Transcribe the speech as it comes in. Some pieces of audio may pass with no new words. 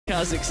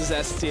Kha'Zix's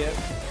S tier.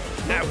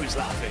 Now who's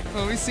laughing?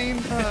 Well, we've seen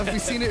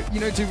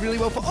it, do really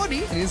well for Oni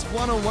in his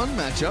one-on-one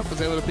matchup. Was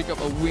able to pick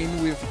up a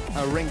win with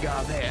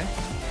Rengar there.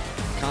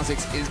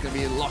 Kha'Zix is going to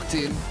be locked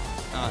in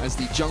as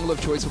the jungle of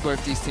choice for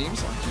both these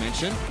teams, like you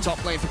mentioned.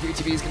 Top lane for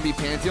QTV is going to be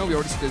Pantheon. We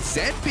already see the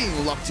Zed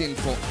being locked in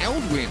for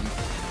Eldwin.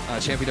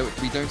 Champion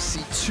that we don't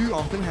see too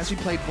often, has been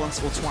played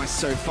once or twice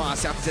so far.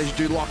 Southeast Asia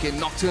do lock in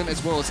Nocturne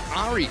as well as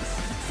Ahri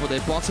for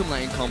their bottom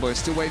lane combo.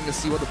 Still waiting to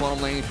see what the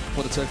bottom lane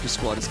for the Turkish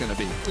squad is going to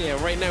be. Yeah,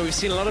 right now we've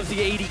seen a lot of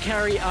the AD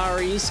carry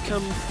Ahris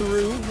come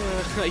through.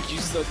 I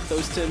use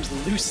those terms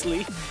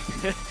loosely.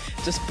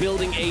 Just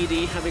building AD,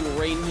 having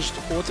ranged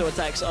auto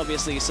attacks,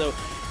 obviously. So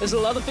there's a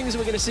lot of things that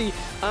we're going to see.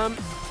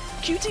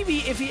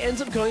 QTV, if he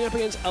ends up going up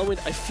against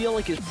Elwind, I feel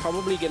like he's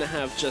probably going to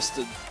have just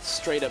a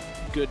straight-up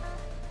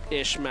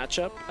good-ish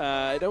matchup.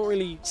 I don't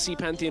really see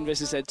Pantheon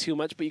versus Zed too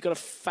much, but you've got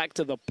to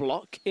factor the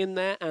block in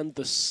there and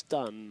the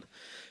stun.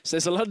 So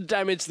there's a lot of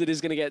damage that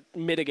is going to get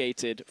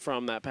mitigated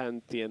from that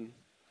Pantheon.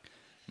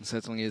 It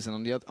certainly is,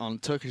 and on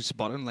Turkish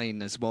bottom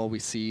lane as well, we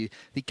see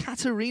the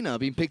Katarina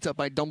being picked up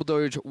by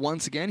Dumbledore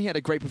once again. He had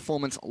a great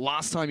performance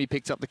last time he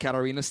picked up the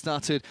Katarina,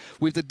 started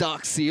with the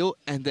Dark Seal,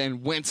 and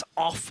then went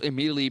off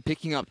immediately,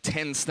 picking up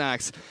 10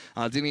 stacks,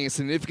 dealing a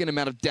significant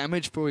amount of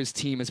damage for his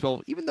team as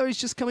well, even though he's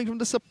just coming from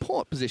the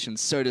support position,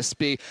 so to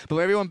speak. But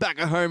for everyone back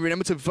at home,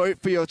 remember to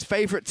vote for your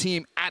favorite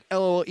team at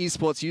LoL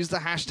Esports. Use the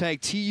hashtag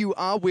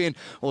TURWin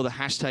or the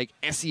hashtag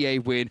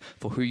SEAWin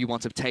for who you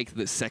want to take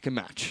the second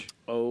match.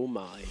 Oh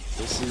my,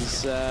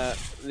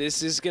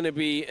 this is going to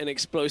be an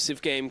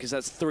explosive game because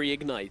that's 3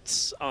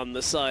 ignites on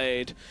the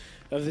side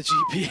of the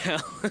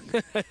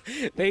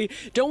GPL. They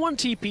don't want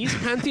TPs.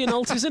 Pantheon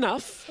ult is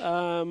enough.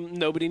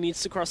 Nobody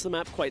needs to cross the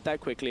map quite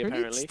that quickly,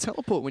 apparently. It's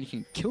teleport when you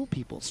can kill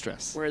people,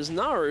 Stress. Whereas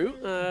Naru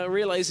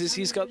realizes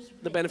he's got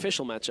the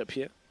beneficial matchup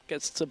here.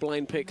 Gets to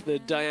blind pick the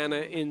Diana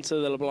into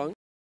the LeBlanc.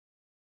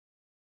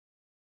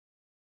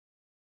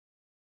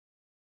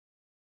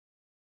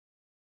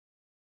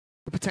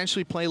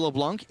 Potentially play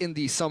LeBlanc in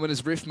the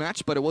Summoner's Rift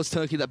match, but it was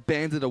Turkey that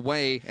banned it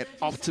away, and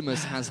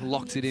Optimus has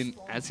locked it in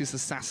as his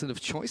assassin of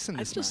choice in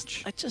this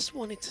match. I just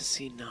wanted to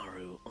see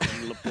Naru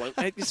on LeBlanc.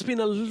 It's been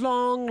a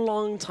long,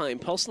 long time.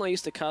 Pulse and I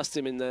used to cast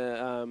him in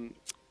the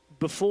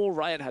before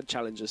Riot had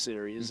Challenger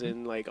series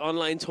in like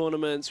online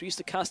tournaments. We used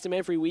to cast him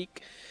every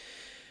week.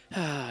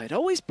 I'd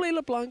always play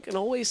LeBlanc and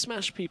always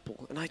smash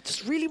people, and I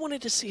just really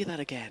wanted to see that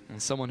again. And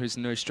someone who's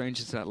no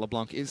stranger to that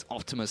LeBlanc is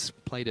Optimus.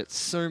 Played it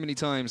so many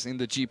times in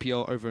the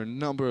GPL over a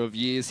number of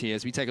years here.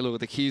 As we take a look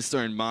at the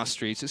Keystone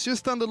Masteries, it's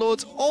just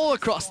Thunderlords all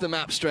across the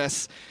map,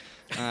 Stress.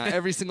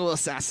 Every single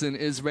assassin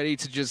is ready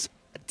to just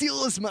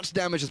deal as much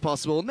damage as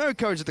possible. No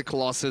Courage of the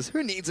Colossus.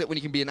 Who needs it when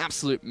you can be an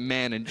absolute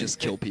man and just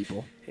kill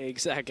people?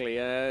 Exactly.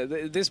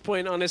 At this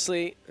point,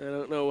 honestly, I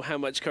don't know how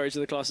much Courage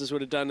of the Colossus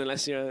would have done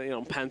unless you're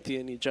on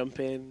Pantheon, you jump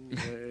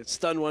in,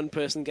 stun one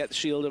person, get the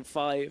shield of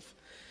 5.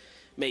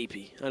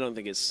 Maybe. I don't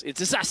think it's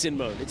assassin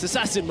mode. It's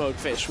assassin mode,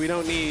 Fish. We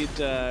don't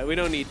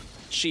need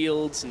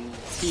shields and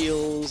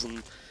heals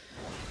and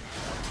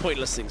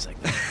pointless things like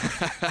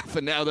that. For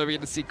now, though, we're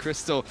going to see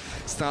Crystal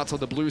start on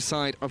the blue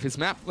side of his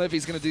map.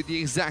 Levy's going to do the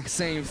exact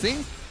same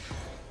thing.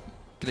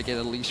 Going to get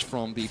a leash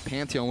from the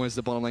Pantheon, whereas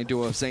the bottom lane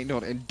duo of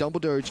Zaynod and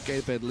Dumbledore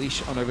gave a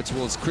leash on over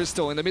towards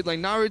Crystal. In the mid lane,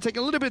 Naru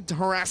taking a little bit of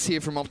harass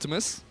here from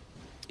Optimus.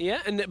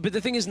 Yeah, but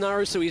the thing is,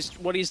 Naru, so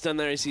what he's done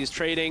there is he's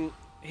trading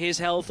his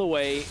health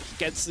away,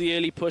 gets the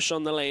early push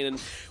on the lane,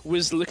 and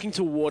was looking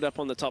to ward up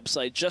on the top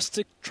side just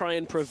to try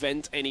and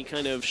prevent any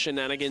kind of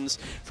shenanigans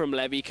from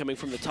Levy coming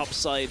from the top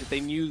side. They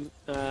knew,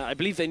 I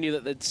believe they knew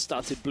that they'd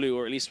started blue,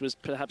 or at least was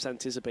perhaps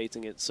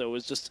anticipating it, so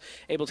was just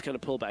able to kind of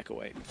pull back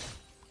away.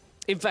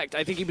 In fact,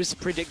 I think he was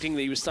predicting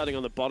that he was starting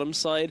on the bottom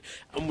side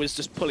and was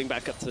just pulling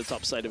back up to the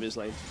top side of his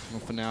lane.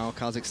 Well, for now,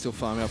 Kha'Zix still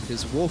farming up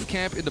his Wolf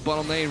Camp in the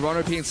bottom lane.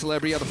 Rono P and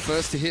Celebrity are the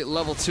first to hit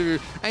level 2.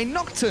 A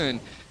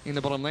Nocturne in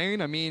the bottom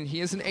lane. I mean, he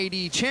is an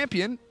AD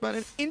champion, but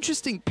an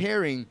interesting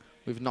pairing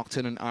with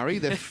Nocturne and Ahri.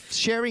 They're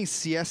sharing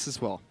CS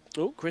as well.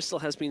 Oh, Crystal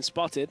has been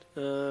spotted,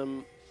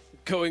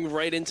 going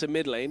right into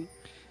mid lane.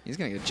 He's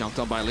going to get jumped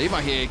on by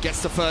Levi here.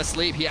 Gets the first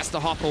leap. He has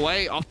to hop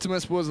away.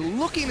 Optimus was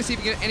looking to see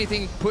if he can get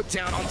anything put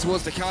down on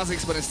towards the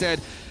Kha'Zix, but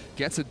instead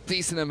gets a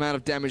decent amount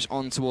of damage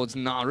on towards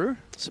Naru.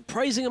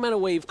 Surprising amount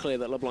of wave clear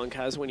that LeBlanc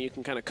has when you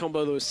can kind of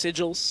combo those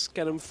sigils,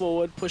 get him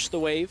forward, push the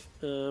wave.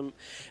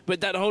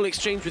 But that whole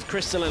exchange with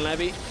Crystal and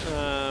Levy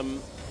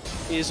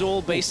is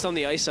all based on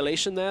the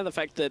isolation there. The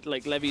fact that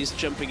like Levy's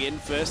jumping in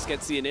first,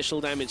 gets the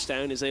initial damage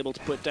down, is able to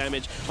put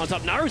damage on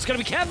top. Naru's got to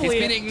be careful here.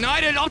 He's been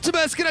ignited.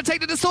 Optimus going to take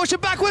the distortion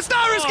backwards.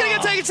 Naru's going to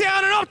get taken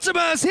down, and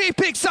Optimus, he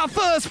picks up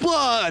first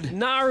blood.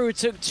 Naru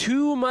took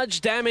too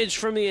much damage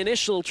from the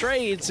initial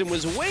trades and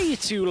was way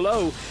too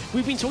low.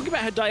 We've been talking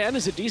about how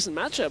Diana's a decent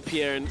matchup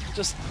here and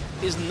just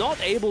is not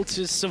able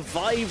to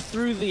survive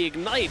through the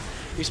ignite.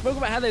 We spoke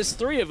about how there's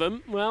 3 of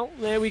them. Well,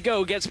 there we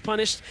go. Gets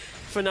punished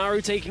for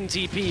Naru taking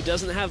TP.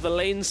 Doesn't have the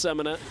lane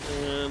summoner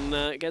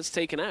and gets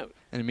taken out.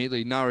 And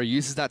immediately Naru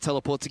uses that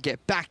teleport to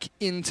get back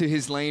into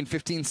his lane.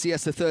 15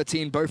 CS to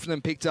 13. Both of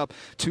them picked up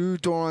 2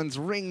 Doran's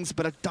rings,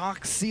 but a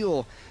Dark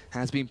Seal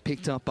has been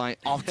picked up by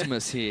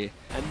Optimus here.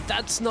 And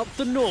that's not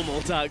the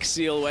normal Dark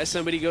Seal where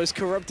somebody goes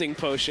Corrupting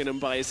Potion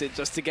and buys it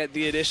just to get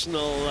the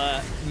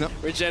additional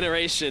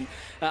regeneration.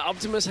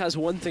 Optimus has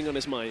one thing on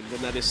his mind, and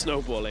that is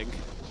snowballing.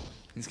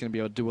 He's going to be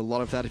able to do a lot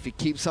of that if he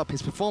keeps up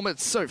his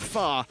performance so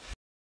far.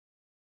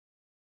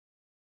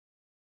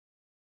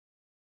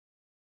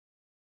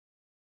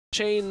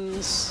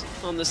 Chains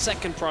on the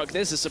second proc.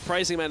 There's a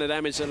surprising amount of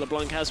damage that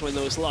LeBlanc has when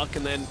those lock,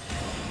 and then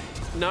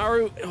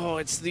Naru, oh,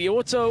 it's the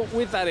auto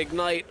with that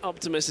ignite.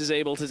 Optimus is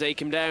able to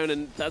take him down,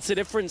 and that's the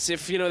difference.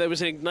 If, you know, there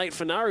was an ignite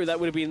for Naru, that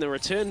would have been the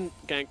return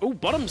gank. Oh,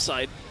 bottom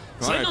side.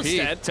 Right,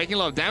 dead. Taking a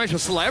lot of damage for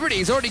Celebrity.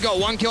 He's already got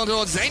 1 kill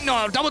towards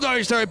Zaynor. Double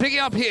dodge though, picking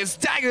up his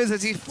daggers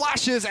as he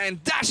flashes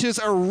and dashes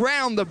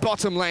around the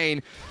bottom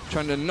lane.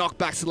 Trying to knock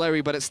back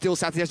Celebrity, but it's still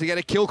Southeast to get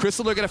a kill.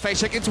 Crystal looking to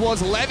face check in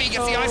towards Levy,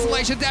 gets the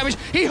isolation damage.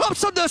 He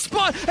hops on the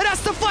spot and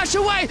has to flash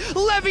away.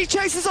 Levy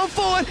chases on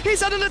forward.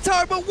 He's under the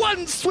turret, but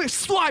one swift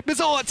swipe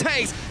is all it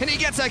takes, and he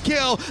gets a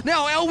kill.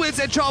 Now Elwood's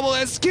in trouble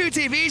as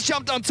QTV's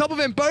jumped on top of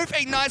him. Both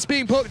ignites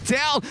being put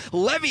down.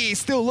 Levy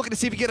still looking to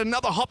see if he can get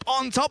another hop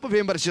on top of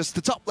him, but it's just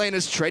the top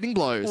laners trading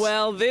blows.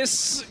 Well,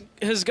 this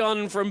has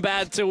gone from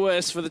bad to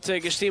worse for the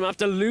Turkish team.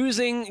 After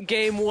losing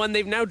game 1,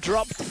 they've now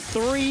dropped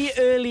 3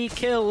 early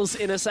kills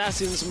in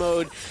Assassin's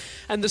mode.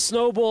 And the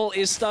snowball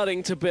is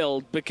starting to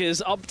build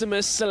because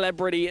Optimus,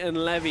 Celebrity, and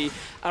Levy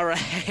are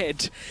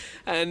ahead.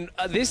 And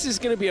this is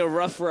going to be a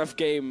rough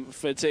game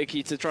for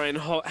Turkey to try and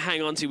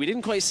hang on to. We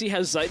didn't quite see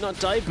how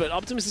Zeitnot died, but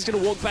Optimus is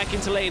going to walk back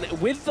into lane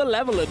with the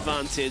level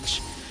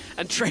advantage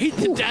and trade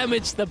the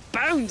damage, the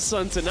bounce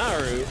onto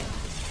Naru.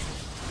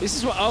 This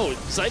is what, oh,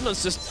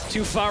 Zeitnot's just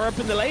too far up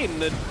in the lane.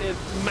 A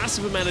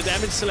massive amount of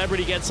damage.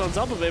 Celebrity gets on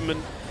top of him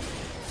and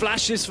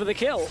flashes for the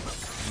kill.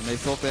 And they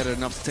thought they had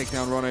enough to take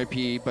down Ron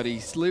OP, but he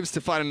lives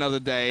to fight another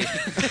day.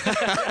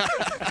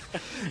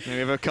 And we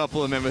have a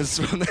couple of members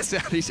from the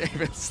Southeast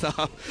Asian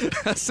staff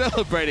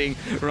celebrating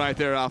right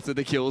there after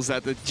the kills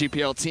that the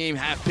GPL team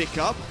have picked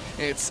up.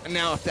 It's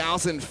now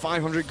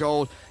 1,500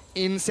 gold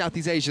in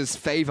Southeast Asia's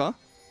favor.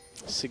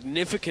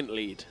 Significant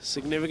lead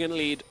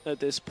at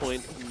this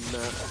point.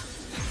 And,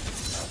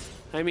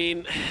 I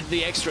mean,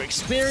 the extra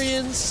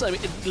experience. I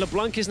mean,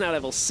 LeBlanc is now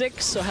level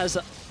 6, so has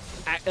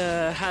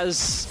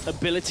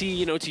ability,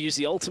 you know, to use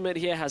the ultimate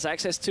here, has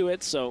access to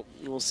it. So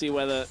we'll see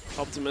whether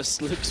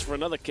Optimus looks for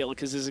another kill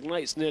because his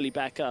ignite's nearly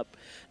back up.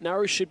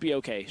 Naru should be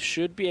okay.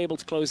 Should be able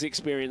to close the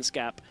experience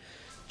gap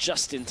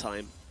just in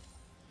time.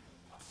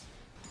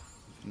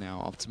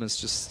 Now Optimus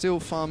just still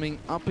farming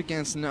up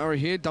against Naru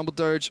here. Double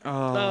doge.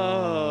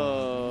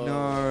 Oh,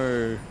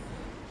 no.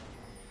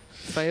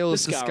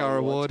 Fails the Scar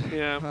Award.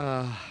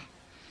 Yeah.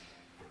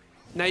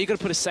 Now you got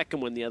to put a second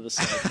one the other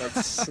side.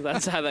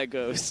 That's how that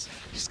goes.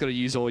 Just got to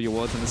use all your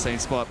wards in the same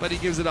spot, but he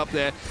gives it up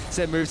there.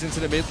 Zed moves into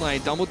the mid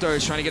lane.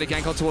 Dumbledore's trying to get a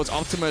gank on towards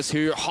Optimus,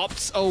 who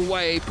hops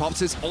away, pops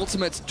his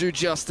ultimate to do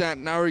just that.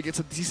 Naru gets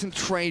a decent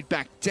trade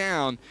back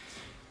down,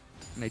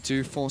 and they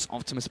do force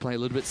Optimus to play a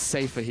little bit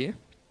safer here.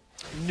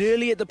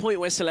 Nearly at the point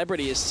where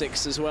Celebrity is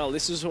 6 as well.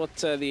 This is what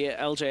the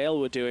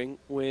LJL were doing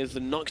with the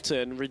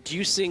Nocturne,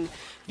 reducing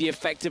the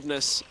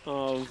effectiveness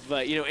of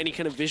you know, any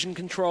kind of vision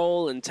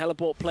control and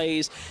teleport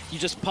plays. You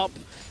just pop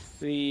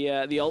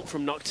the ult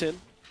from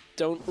Nocturne.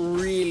 Don't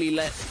really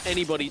let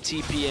anybody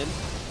TP in.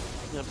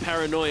 Now,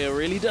 Paranoia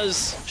really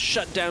does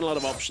shut down a lot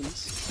of options.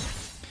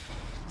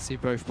 See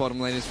both bottom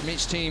laners from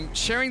each team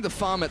sharing the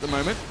farm at the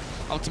moment.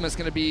 Optimus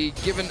going to be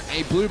given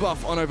a blue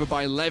buff on over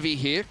by Levy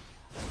here.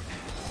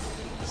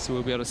 So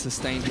we'll be able to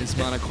sustain his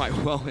mana quite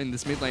well in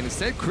this mid lane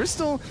instead.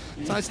 Crystal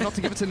decides not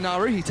to give it to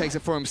Naru. He takes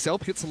it for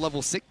himself, hits a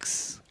level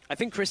 6. I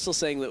think Crystal's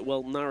saying that,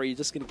 well, Naru, you're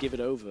just going to give it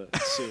over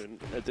soon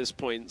at this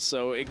point.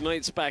 So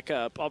Ignite's back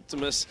up.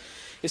 Optimus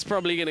is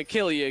probably going to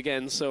kill you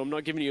again, so I'm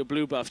not giving you a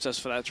blue buff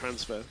just for that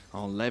transfer.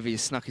 Oh, Levy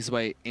snuck his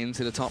way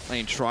into the top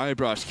lane.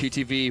 Tri-brush.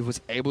 QTV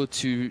was able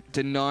to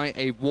deny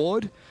a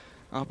ward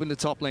up in the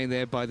top lane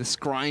there by the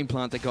scrying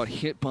plant that got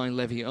hit by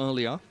Levy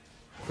earlier.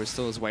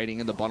 Crystal is waiting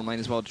in the bottom lane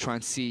as well to try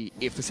and see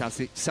if the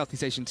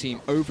Southeast Asian team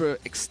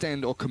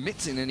overextend or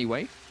commits in any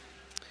way.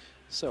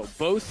 So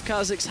both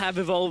Kazakhs have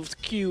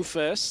evolved Q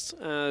first,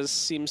 as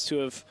seems to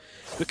have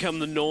become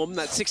the norm.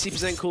 That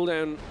 60%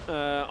 cooldown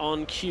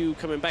on Q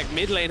coming back.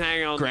 Mid lane,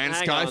 hang on. Grand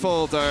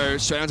Skyfall though,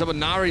 straight on top of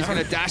Naru. He's going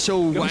to dash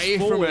away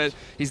from it.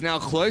 He's now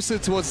closer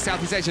towards the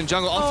Southeast Asian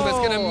jungle. Optimus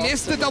going to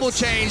miss the double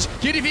change.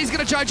 QTV's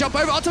going to try and jump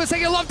over. Optimus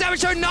taking a lot of damage.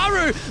 So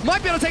Naru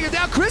might be able to take it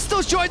down.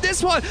 Crystal's joined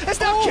this one.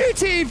 It's now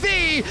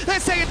QTV.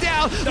 Let's take it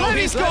down.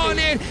 Levy's gone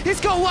in. He's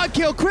got 1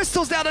 kill.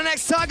 Crystal's now the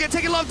next target,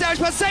 taking a lot of damage.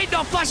 But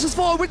Satan flashes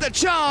forward with the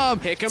charm.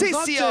 Here comes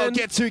TCL Nocturne.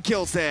 get 2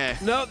 kills there.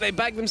 No, they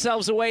backed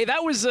themselves away.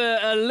 That was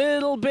a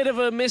little bit of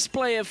a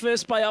misplay at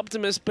first by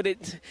Optimus, but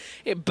it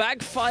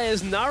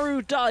backfires.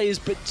 Naru dies,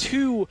 but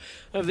 2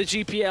 of the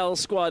GPL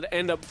squad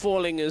end up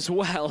falling as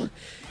well.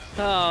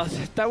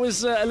 That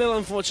was a little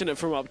unfortunate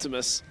from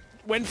Optimus.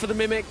 Went for the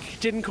Mimic,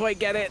 didn't quite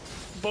get it.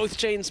 Both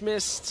chains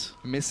missed.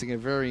 Missing a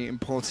very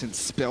important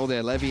spell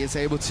there. Levy is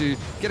able to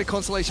get a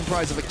consolation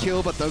prize of a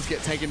kill, but does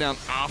get taken down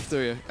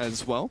after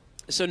as well.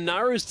 So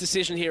Naru's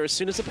decision here, as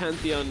soon as the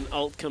Pantheon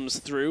ult comes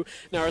through,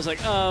 Naru's like,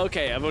 oh,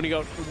 okay, I've only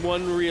got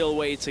one real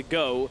way to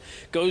go.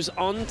 Goes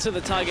on to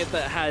the target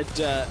that had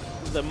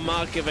the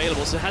mark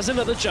available, so has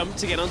another jump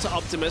to get onto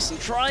Optimus, and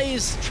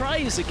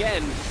tries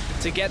again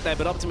to get there,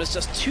 but Optimus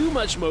just too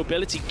much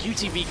mobility.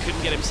 QTV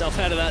couldn't get himself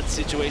out of that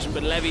situation,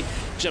 but Levy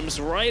jumps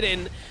right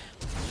in,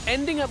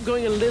 ending up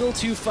going a little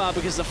too far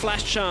because the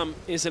flash charm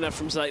is enough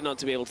from sight not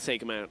to be able to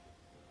take him out.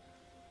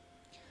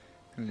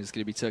 And it's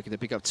going to be Turkey to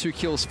pick up 2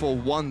 kills for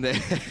 1 there.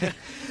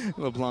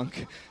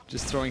 LeBlanc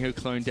just throwing her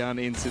clone down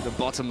into the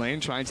bottom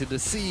lane, trying to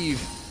deceive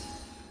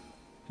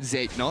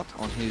Zeitnot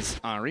on his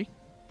Ahri.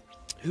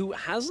 Who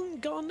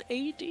hasn't gone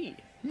AD.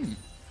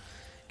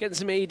 Getting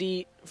some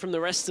AD from the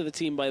rest of the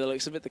team by the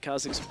looks of it. The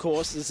Kazakhs, of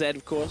course, the Zed,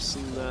 of course,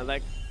 and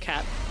that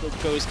cat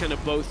that goes kind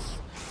of both.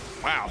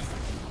 Wow.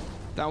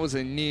 That was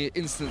a near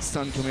instant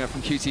stun coming out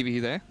from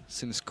QTV there, as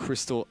soon as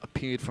Crystal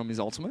appeared from his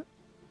ultimate.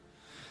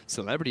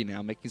 Celebrity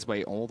now making his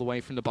way all the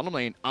way from the bottom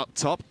lane up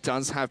top.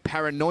 Does have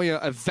Paranoia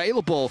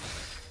available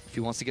if he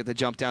wants to get the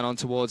jump down on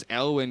towards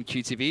Elwin.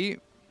 QTV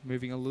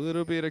moving a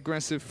little bit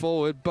aggressive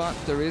forward, but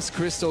there is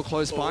Crystal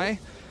close by.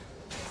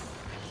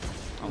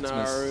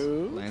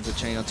 Naru lands a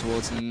chain on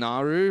towards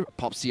Naru.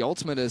 Pops the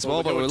ultimate as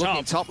well, but we're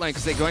looking top lane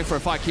because they're going for a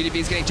fight.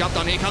 QTV's getting jumped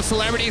on. Here comes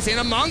Celebrities in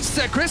amongst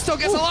it. Crystal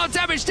gets a lot of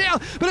damage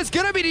down, but it's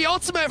going to be the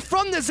ultimate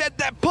from the Zed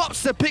that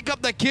pops to pick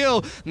up the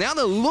kill. Now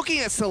they're looking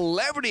at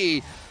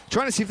Celebrity,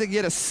 trying to see if they can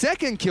get a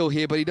second kill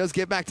here, but he does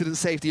get back to the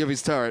safety of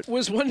his turret.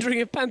 Was wondering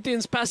if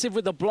Pantheon's passive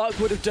with the block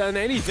would have done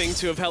anything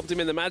to have helped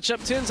him in the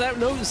matchup. Turns out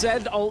no,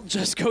 Zed ult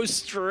just goes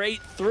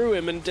straight through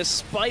him, and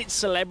despite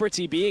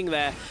Celebrity being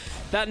there,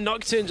 that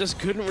Nocturne just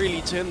couldn't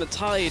really turn the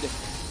tide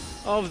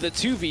of the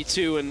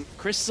 2v2, and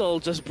Crystal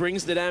just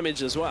brings the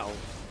damage as well.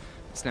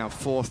 It's now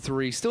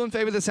 4-3. Still in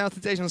favor of the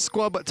Southeast Asian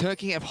squad, but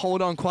Turkey have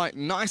held on quite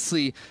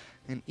nicely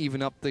and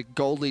even up the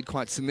gold lead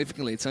quite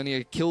significantly. It's only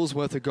a kill's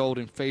worth of gold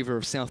in favor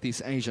of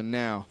Southeast Asia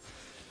now.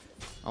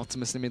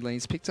 Optimus in the mid lane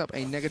has picked up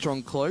a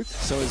Negatron cloak,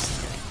 so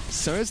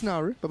is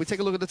Naru. But we take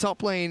a look at the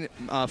top lane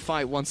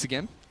fight once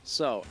again.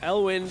 So,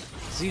 Elwin,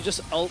 does he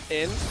just ult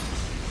in?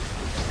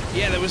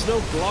 Yeah, there was no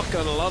block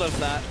on a lot of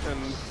that,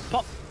 and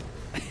pop!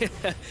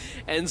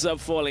 Ends up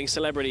falling.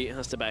 Celebrity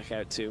has to back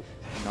out too.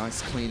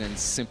 Nice, clean and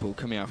simple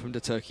coming out from the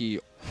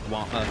Turkey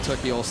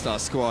AllStar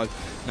squad.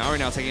 Naru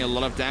now taking a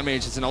lot of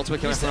damage. It's an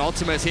ultimate coming from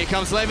Optimus. Here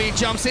comes Levy,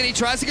 jumps in. He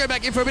tries to go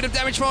back in for a bit of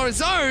damage for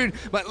his own,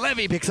 but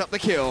Levy picks up the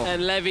kill.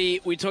 And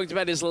Levy, we talked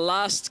about his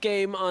last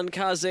game on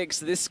Kazakhs.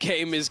 This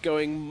game is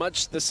going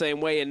much the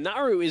same way, and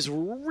Naru is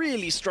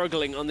really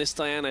struggling on this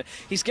Diana.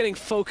 He's getting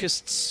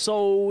focused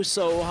so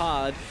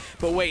hard.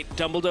 But wait,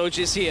 Dumbledoge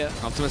is here.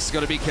 Optimus has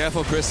got to be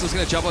careful. Crystal's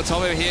going to jump on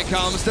top of him. Here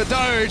comes the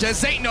Doge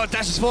as Zeitnot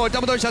dashes forward.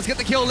 Dumbledoge does get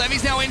the kill.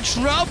 Levy's now in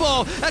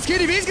trouble as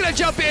QTV's going to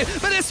jump in,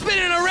 but they're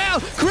spinning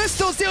around.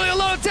 Crystal's dealing a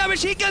lot of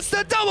damage. He gets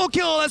the double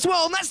kill as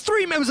well, and that's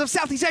 3 members of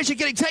Southeast Asia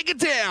getting taken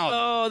down.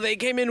 Oh, they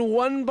came in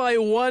 1 by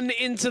 1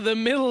 into the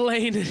middle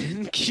lane,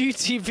 and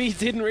QTV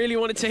didn't really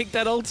want to take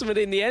that ultimate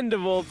in the end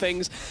of all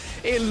things.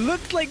 It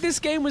looked like this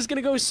game was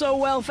going to go so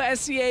well for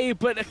SCA,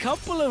 but a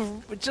couple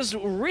of just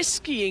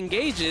risky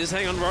engages.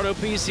 Hang on, Roto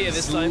P's here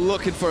this time.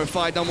 Looking for a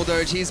fight,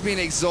 Dumbledoge. He's been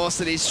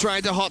exhausted. He's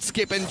trying to hot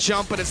skip and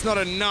jump, but it's not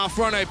enough.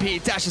 Rono P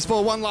dashes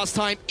for one last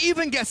time,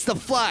 even gets the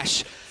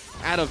flash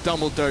out of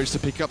Dumbledoge to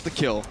pick up the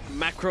kill.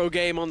 Macro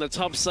game on the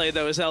top side,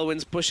 though, as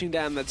Elwin's pushing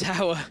down the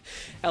tower.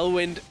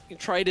 Elwin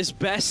tried his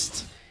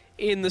best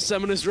in the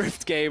Summoner's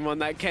Rift game on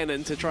that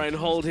cannon to try and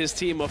hold his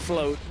team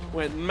afloat.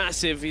 Went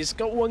massive. He's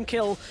got 1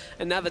 kill,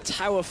 and now the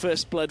tower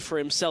first blood for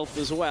himself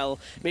as well.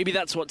 Maybe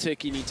that's what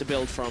Turkey need to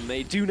build from.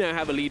 They do now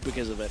have a lead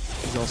because of it.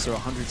 He's also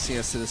 100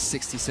 CS to the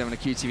 67 of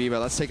QTV, but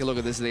let's take a look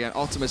at this again.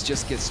 Optimus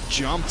just gets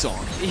jumped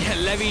on. Yeah,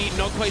 Levy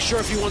not quite sure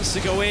if he wants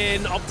to go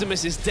in.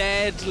 Optimus is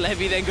dead.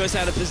 Levy then goes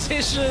out of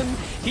position.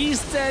 He's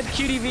dead.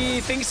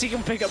 QTV thinks he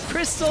can pick up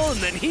Crystal,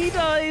 and then he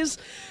dies.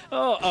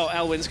 Oh,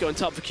 Elwin's going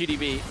top for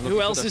QTV. Who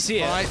else is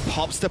here? Fight.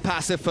 Pops the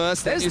passive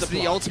first. There's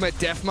the ultimate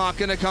death mark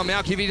going to come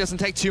out. QTV doesn't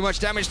take too much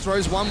damage.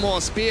 Throws 1 more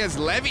spears.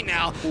 Levy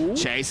now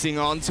chasing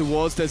on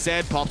towards the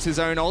Zed. Pops his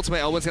own ultimate.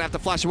 Elwin's going to have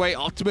to flash away.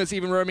 Optimus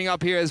even roaming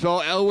up here as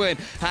well. Elwin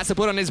has to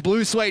put on his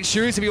blue suede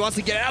shoes if he wants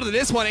to get out of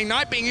this one.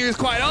 Ignite being used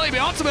quite early,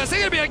 but Optimus, they're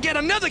going to be able to get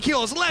another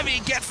kill as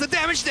Levy gets the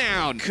damage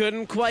down.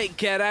 Couldn't quite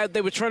get out.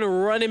 They were trying to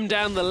run him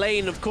down the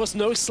lane. Of course,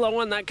 no slow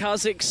on that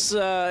Kazakhs,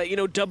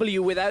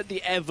 W without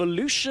the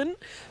evolution.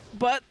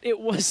 but it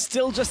was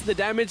still just the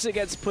damage that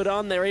gets put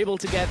on. They're able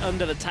to get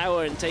under the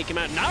tower and take him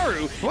out.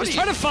 Naru is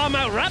trying to farm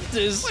out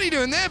Raptors. What are you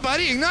doing there,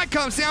 buddy? Ignite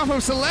comes down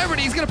from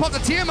Celebrity. He's going to pop the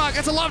tier mark.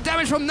 That's a lot of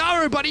damage from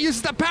Naru, but he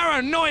uses the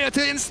paranoia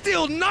to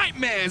instill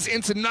nightmares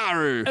into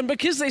Naru. And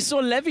because they saw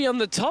Levy on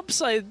the top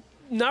side,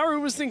 Naru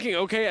was thinking,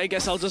 okay, I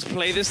guess I'll just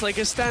play this like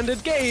a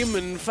standard game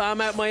and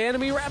farm out my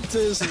enemy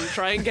Raptors and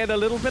try and get a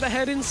little bit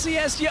ahead in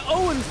CS. You're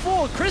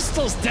 0-4.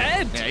 Crystal's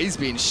dead. Yeah, he's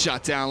been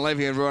shut down.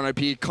 Levy and Rono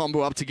P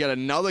combo up to get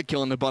another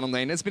kill in the bottom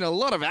lane. There's been a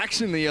lot of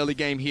action in the early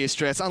game here,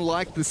 Stress,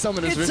 unlike the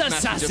Summoner's Rift match we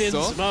just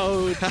Assassin's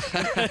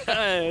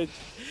mode.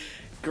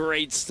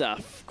 Great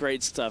stuff.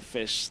 Great stuff,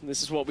 Fish.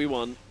 This is what we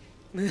want.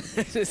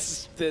 This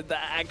is the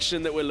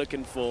action that we're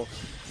looking for.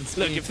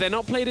 Look, if they're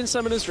not played in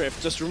Summoner's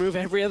Rift, just remove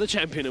every other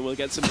champion and we'll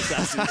get some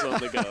assassins on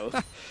the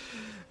go.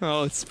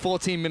 Oh, it's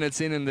 14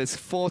 minutes in and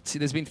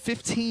there's been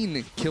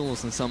 15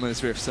 kills in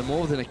Summoner's Rift, so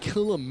more than a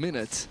kill a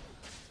minute.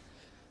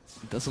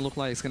 It doesn't look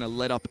like it's going to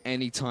let up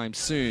anytime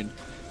soon.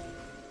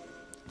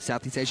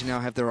 Southeast Asia now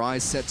have their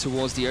eyes set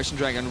towards the Ocean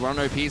Dragon. Run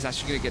OP is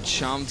actually going to get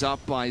charmed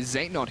up by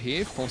Zaynot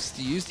here, forced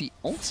to use the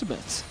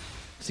ultimate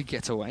to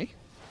get away.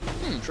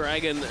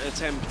 Dragon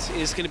attempt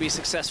is going to be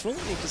successful.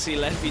 You can see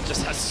Levy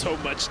just has so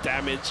much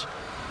damage.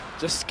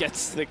 Just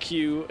gets the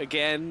Q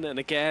again and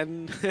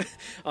again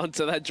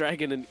onto that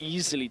dragon and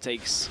easily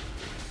takes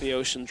the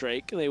Ocean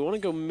Drake. They want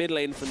to go mid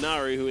lane for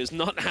Naru, who is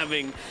not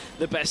having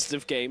the best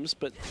of games,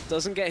 but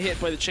doesn't get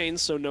hit by the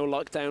chains, so no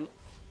lockdown.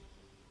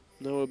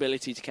 No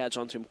ability to catch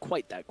onto him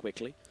quite that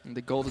quickly. And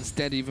the golden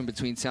stead even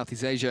between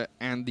Southeast Asia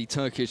and the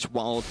Turkish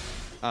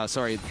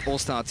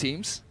All-Star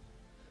teams.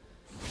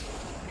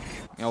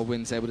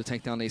 Elwin's able to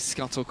take down a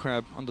Scuttle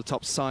Crab on the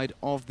top side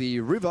of the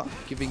river,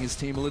 giving his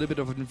team a little bit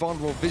of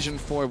invulnerable vision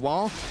for a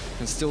while.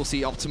 And still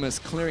see Optimus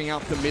clearing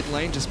out the mid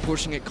lane, just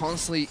pushing it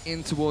constantly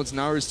in towards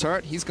Naru's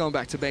turret. He's going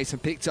back to base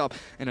and picked up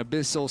an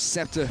Abyssal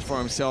Scepter for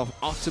himself.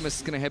 Optimus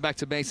is going to head back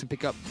to base and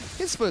pick up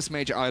his first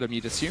major item,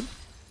 you'd assume.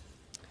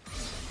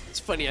 It's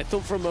funny, I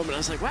thought for a moment, I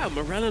was like, wow,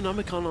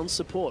 Morellonomicon on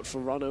support for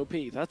Ron OP.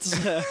 That's,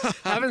 I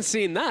haven't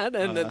seen that,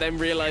 and then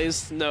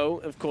realized, no,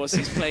 of course,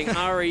 he's playing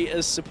Ari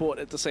as support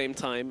at the same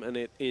time, and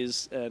it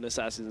is an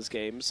Assassin's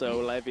game, so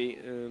Levy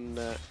and,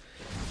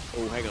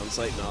 oh, hang on,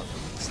 Zaynot.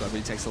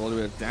 Celebrity takes a little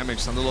bit of damage.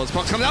 Thunderlord's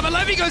box comes up, and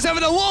Levy goes over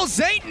the wall.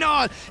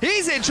 Zaynot,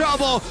 he's in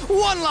trouble.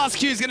 One last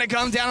Q is going to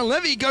come down, and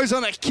Levy goes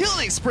on a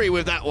killing spree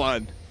with that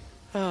one.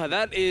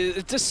 That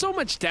is just so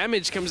much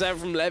damage comes out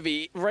from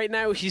Levy. Right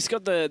now, he's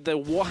got the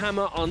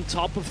Warhammer on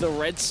top of the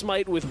Red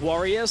Smite with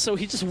Warrior, so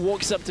he just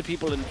walks up to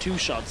people and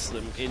two-shots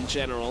them in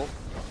general.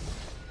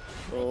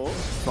 Oh.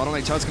 Bottom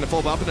lane Toad's going to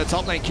fall up in the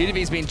top lane.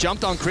 QTV's been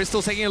jumped on.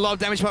 Crystal's taking a lot of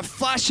damage, but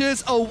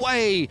flashes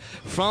away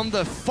from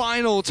the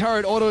final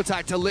turret auto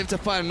attack to live to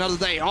fight another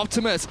day.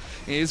 Optimus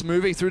is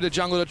moving through the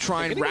jungle to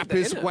try and wrap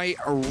his way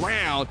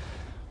around.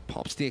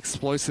 Pops the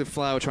explosive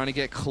flower, trying to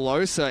get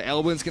closer.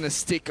 Elwin's going to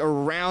stick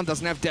around,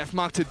 doesn't have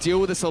Deathmark to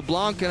deal with this.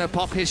 LeBlanc going to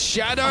pop his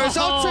shadows.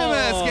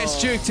 Optimus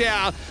gets juked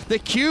out. The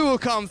Q will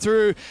come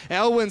through.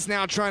 Elwin's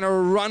now trying to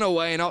run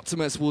away, and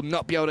Optimus will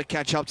not be able to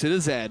catch up to the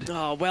Zed.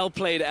 Oh, well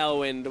played,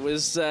 Elwin.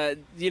 Was,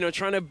 you know,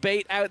 trying to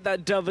bait out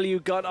that W,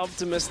 got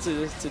Optimus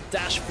to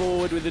dash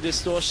forward with the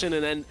distortion,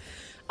 and then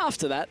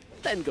after that,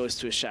 then goes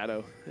to a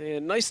shadow. Yeah,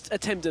 nice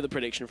attempt at the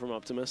prediction from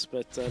Optimus,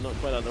 but not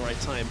quite at the right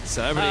time.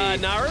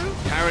 Naru?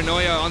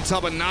 Paranoia on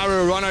top of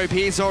Naru. Ron OP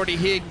is already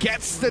here,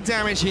 gets the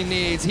damage he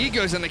needs. He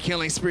goes on the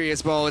killing spree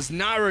as well as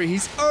Naru.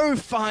 He's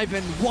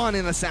 0-5-1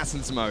 in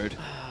Assassin's mode.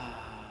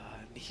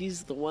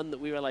 He's the one that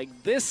we were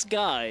like, this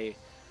guy,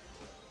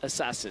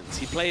 Assassins.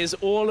 He plays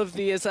all of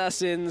the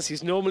Assassins.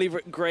 He's normally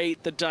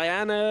great. The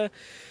Diana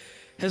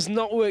has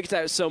not worked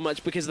out so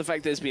much because of the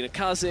fact that there's been a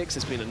Kha'Zix,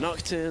 there's been a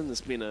Nocturne,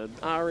 there's been a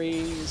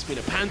Ahri, there's been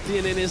a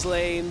Pantheon in his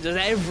lane, just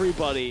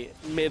everybody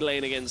mid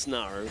lane against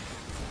Naru.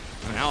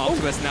 And now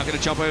Optimus now going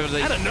to jump over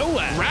the out of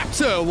nowhere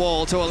Raptor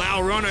wall to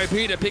allow Ron OP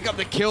to pick up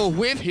the kill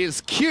with his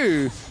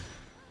Q.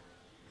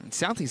 And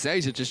Southeast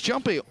Asia just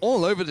jumping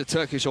all over the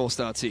Turkish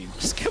All-Star team.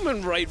 Just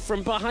coming right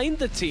from behind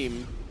the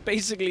team.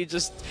 Basically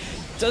just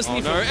doesn't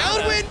even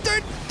matter. Elwin,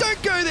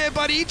 don't go there,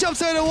 buddy. He jumps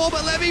over the wall,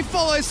 but Levy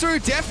follows through.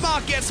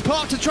 Deathmark gets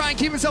popped to try and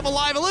keep himself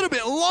alive a little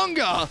bit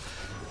longer.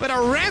 But a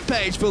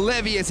rampage for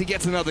Levy as he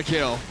gets another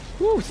kill.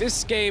 Whew,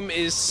 this game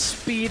is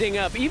speeding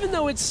up, even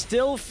though it's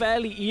still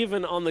fairly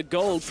even on the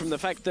gold from the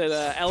fact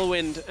that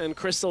Elwind and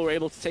Crystal were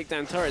able to take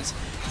down turrets.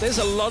 There's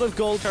a lot of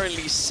gold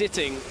currently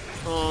sitting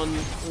on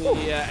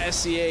the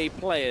SEA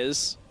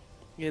players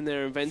in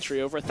their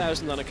inventory, over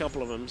 1,000 on a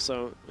couple of them,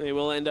 so they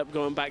will end up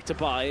going back to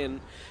buy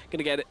and going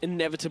to get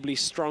inevitably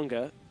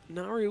stronger.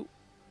 Naru,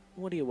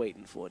 what are you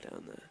waiting for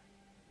down there?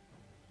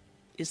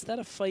 Is that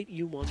a fight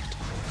you want?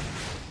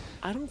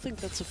 I don't think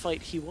that's a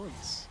fight he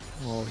wants.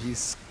 Well,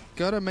 he's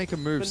Gotta make a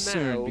move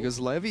soon because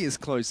Levy is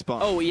close by.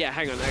 Oh yeah,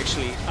 hang on,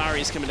 actually,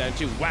 Ari's coming down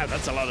too. Wow,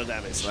 that's a lot of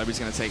damage. Levy's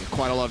gonna take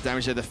quite a lot of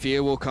damage there. The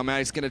fear will come out.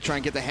 He's gonna try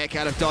and get the heck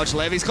out of dodge.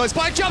 Levy's close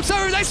by, jumps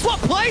over, they swap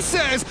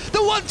places! The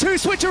 1-2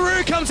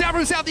 switcheroo comes out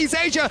from Southeast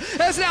Asia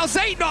as now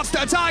Zaytnot's the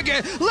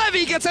target.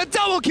 Levy gets a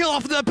double kill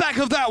off the back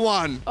of that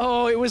one.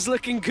 Oh, it was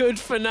looking good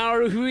for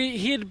Naru, who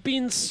he had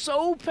been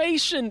so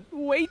patient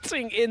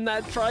waiting in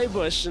that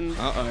tri-bush. And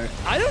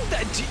I don't...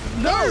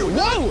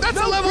 No! That's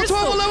a level Crystal,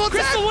 12 or level 10!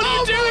 Crystal, what are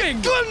you doing?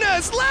 My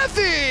goodness,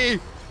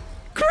 Levy!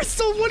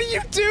 Crystal, what are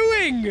you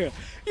doing?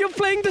 You're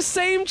playing the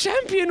same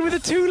champion with a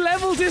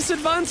 2-level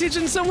disadvantage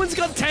and someone's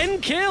got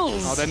 10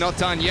 kills. Oh, they're not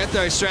done yet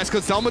though, Stress,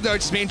 because Dumbledore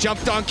just being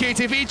jumped on.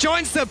 QTV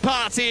joins the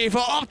party for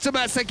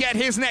Optimus to get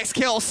his next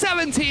kill.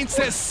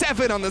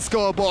 17-7 on the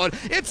scoreboard.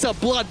 It's a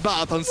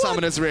bloodbath on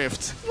Summoner's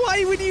Rift.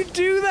 Why would you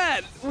do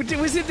that?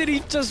 Was it that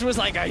he just was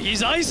like,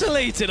 he's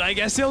isolated, I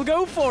guess he'll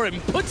go for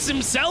him. Puts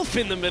himself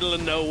in the middle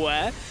of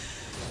nowhere.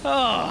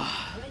 Oh,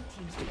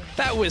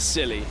 that was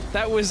silly.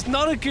 That was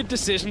not a good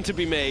decision to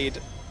be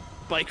made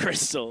by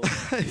Crystal.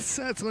 It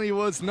certainly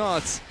was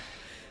not.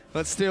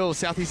 But still,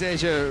 Southeast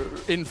Asia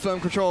in firm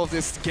control of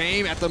this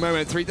game at the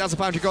moment.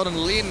 3,500 gold in the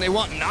lead, and they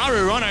want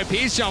Naru.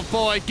 OP's jump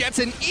forward, gets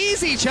an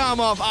easy charm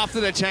off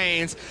after the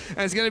chains, and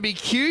it's going to be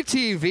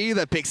QTV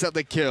that picks up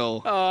the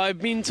kill. Oh,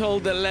 I've been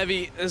told that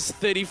Levy has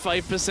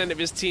 35% of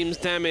his team's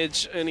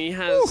damage, and he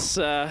has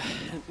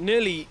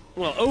nearly,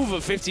 well, over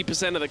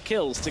 50% of the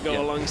kills to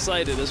go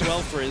alongside it as well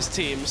for his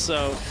team.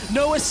 So,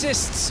 no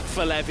assists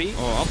for Levy.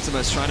 Oh,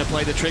 Optimus trying to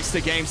play the trickster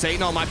game.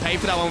 Zaytnot might pay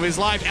for that one with his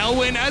life.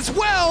 Elwin as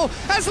well,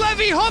 as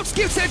Levy hops,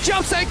 gives it,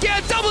 jumps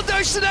again, double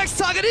dodge to the next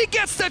target. He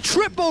gets the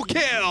triple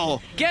kill.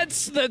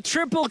 Gets the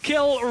triple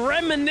kill,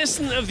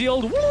 reminiscent of the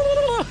old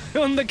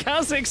on the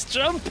Kazakhs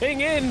jumping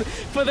in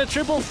for the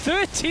triple.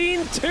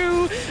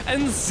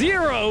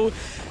 13-2-0.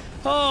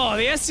 Oh,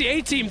 the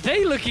SCA team,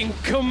 they look in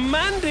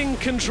commanding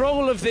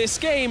control of this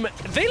game.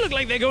 They look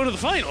like they're going to the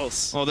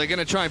finals. Oh, they're going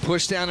to try and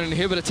push down an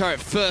inhibitor turret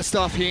first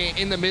off here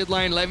in the mid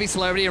lane. Levy,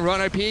 Celebrity, and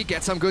OP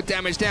get some good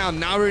damage down.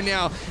 Naru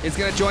now is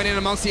going to join in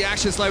amongst the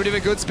action. Celebrity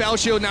with a good spell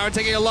shield. Naru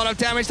taking a lot of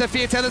damage. The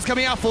Fear Tether's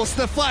coming out, forces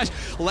the flash.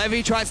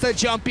 Levy tries to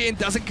jump in,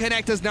 doesn't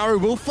connect as Naru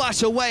will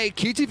flash away.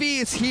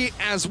 QTV is here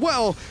as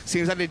well.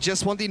 Seems like they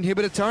just want the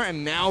inhibitor turret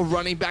and now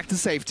running back to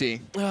safety.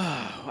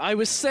 I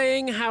was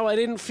saying how I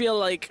didn't feel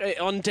like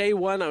on day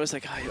one, I was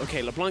like,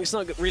 okay, LeBlanc's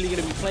not really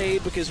going to be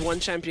played because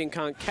one champion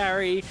can't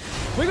carry.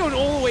 We're going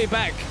all the way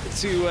back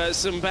to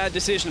some bad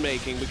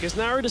decision-making because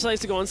Naru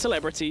decides to go on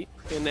Celebrity,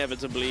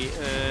 inevitably,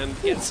 and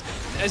it's,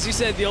 as you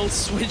said, the old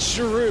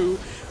switcheroo.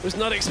 Was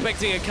not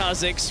expecting a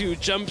Kha'Zix who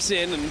jumps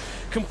in and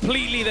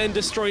completely then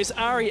destroys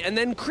Ari, and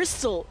then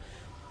Crystal.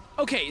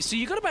 Okay, so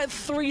you got about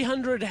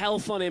 300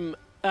 health on him,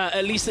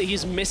 at least that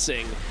he's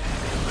missing.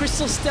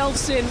 Crystal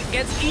stealths in,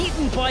 gets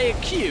eaten by a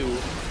Q.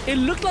 It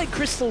looked like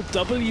Crystal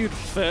W'd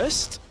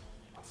first,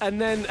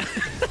 and then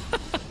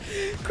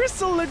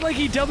Crystal looked like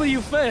he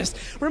W first.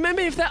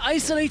 Remember, if they're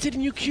isolated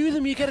and you Q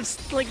them, you get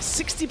like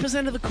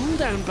 60% of the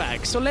cooldown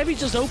back. So Levy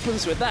just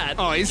opens with that.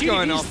 Oh, he's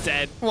going off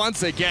dead.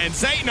 Once again.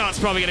 Zaytnot's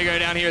probably going to go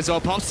down here as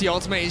well. Pops the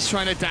ultimate. He's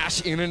trying to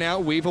dash in and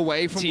out, weave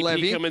away from TP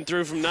Levy. Coming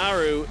through from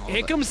Naru.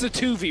 Here comes the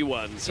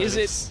 2v1. So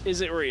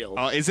is it real?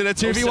 Oh, is it a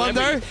 2v1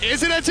 though?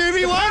 Is it a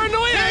 2v1?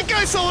 Paranoia! Here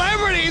goes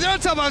Celebrity. They're on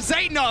top of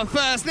Zaytnot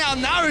first. Now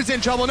Naru's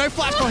in trouble. No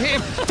flash for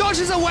him.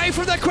 Dodges away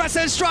from the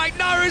Crescent Strike.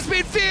 Naru's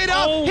been feared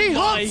up. He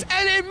hops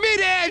and in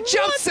midair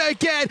jumps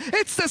again.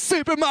 It's the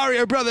Super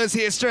Mario Brothers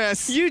here,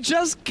 Stress. You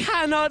just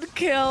cannot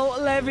kill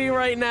Levy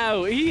right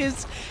now. He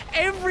is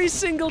every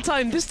single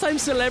time. This time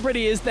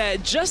Celebrity is there.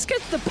 Just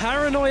gets the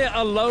paranoia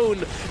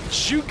alone.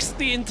 Jukes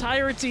the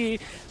entirety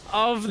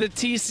of the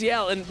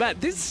TCL. And Matt,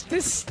 this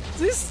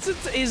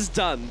is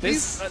done.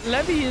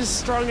 Levy is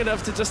strong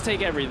enough to just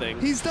take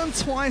everything. He's done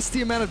twice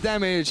the amount of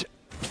damage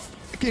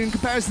in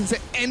comparison to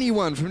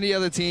anyone from the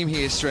other team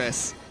here,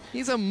 Stress.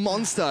 He's a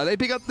monster. They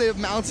pick up the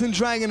Mountain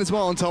Dragon as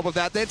well on top of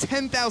that. They're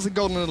 10,000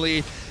 gold in the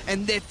lead,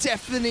 and they're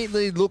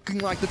definitely looking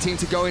like the team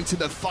to go into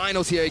the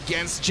finals here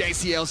against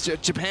JCL's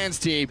Japan's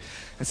team.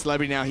 And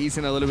Celebrity now, he's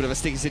in a little bit of a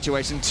sticky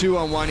situation.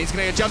 2-on-1. He's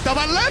going to get jumped up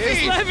by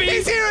Levy!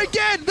 He's here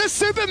again! The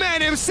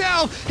Superman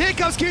himself! Here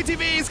comes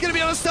QTV. He's going to be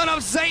able to stun up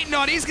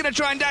Zaytnot. He's going to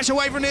try and dash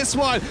away from this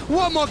one.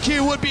 One more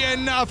Q would be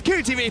enough.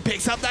 QTV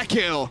picks up that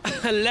kill.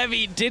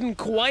 Levy didn't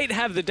quite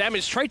have the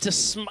damage. Tried to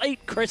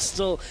smite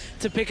Crystal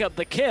to pick up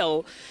the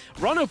kill.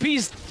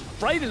 OP's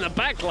right in the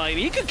back line.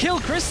 He could kill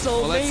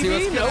Crystal, well, let's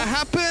maybe. see what's going to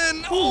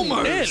happen.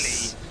 Almost.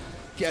 Nearly.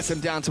 Gets him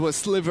down to a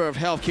sliver of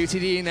health.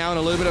 QTD now in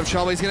a little bit of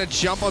trouble. He's going to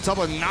jump on top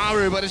of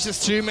Naru, but it's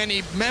just too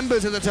many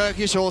members of the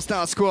Turkish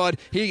All-Star squad.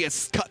 He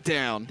gets cut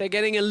down. They're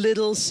getting a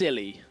little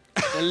silly.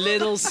 A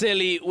little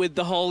silly with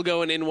the whole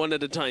going in one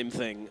at a time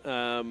thing.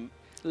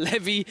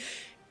 Levy,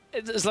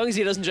 as long as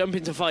he doesn't jump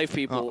into 5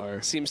 people,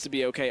 seems to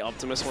be okay.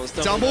 Optimus wants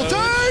to double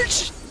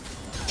dodge!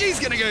 He's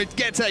going to go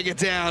get taken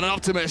down, and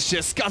Optimus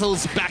just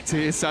scuttles back to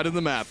his side of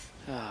the map.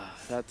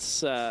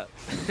 That's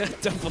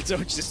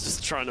Dumbledore is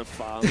just trying to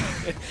farm.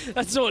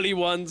 That's all he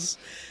wants.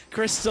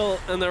 Crystal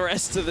and the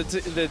rest of the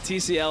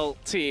TCL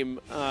team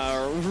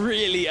are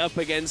really up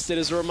against it.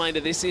 As a reminder,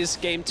 this is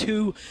game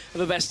 2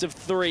 of a best of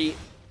 3.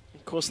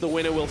 Of course, the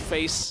winner will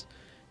face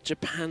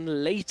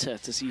Japan later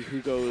to see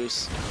who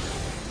goes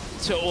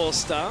to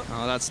AllStar.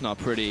 Oh, that's not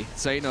pretty.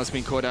 Zaytnot's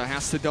been caught out,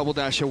 has to double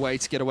dash away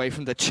to get away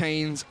from the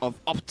chains of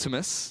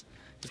Optimus.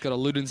 He's got a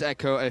Luden's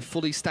Echo, a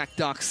fully stacked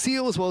Dark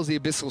Seal, as well as the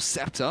Abyssal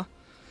Scepter.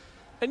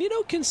 And you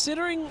know,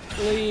 considering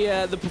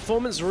the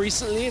performance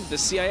recently of the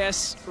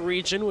CIS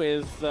region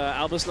with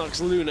Albus Nox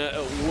Luna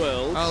at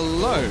Worlds.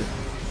 Hello.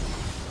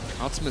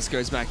 Optimus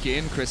goes back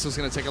in. Crystal's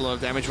going to take a lot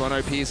of damage. Ron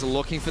OP is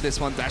looking for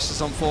this one.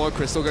 Dashes on forward.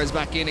 Crystal goes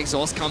back in.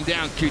 Exhaust come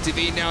down.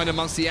 QTV now in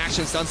amongst the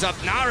action. Stuns up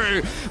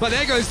Naru. But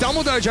there goes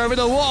Dumbledore over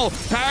the wall.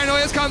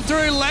 Paranoia's come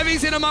through.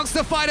 Levy's in amongst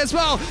the fight as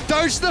well.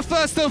 Doge the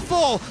first to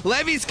fall.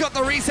 Levy's got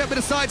the reset but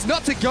decides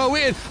not to go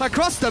in.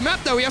 Across the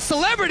map though, we have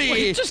Celebrity. Well,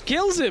 he just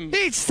kills him.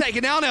 He's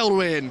taken down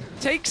Elwin.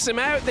 Takes him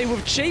out. They were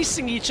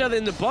chasing each other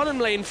in the bottom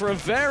lane for a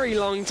very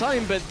long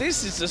time, but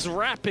this is just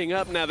wrapping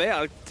up now. They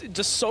are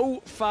just so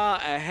far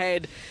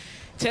ahead.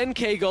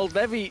 10k gold.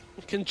 Levy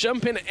can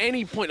jump in at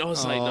any point. Oh,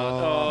 Zaytnot.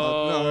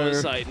 Oh, no.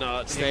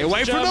 Zaytnot. Stay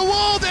away from the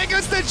wall. There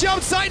goes the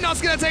jump.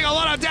 Zaytnot's going to take a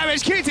lot of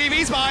damage.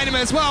 QTV's behind him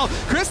as well.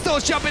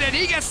 Crystal's jumping in.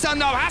 He gets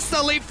stunned up. Has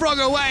to leapfrog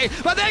away.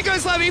 But there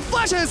goes Levy.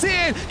 Flashes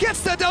in.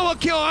 Gets the double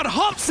kill and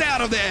hops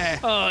out of there.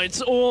 Oh,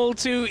 it's all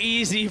too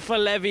easy for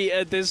Levy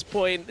at this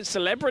point.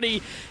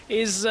 Celebrity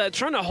is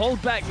trying to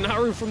hold back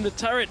Naru from the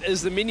turret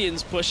as the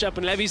minions push up.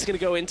 And Levy's going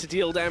to go in to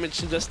deal damage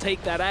to just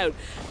take that out.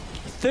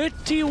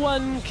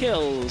 31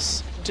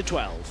 kills to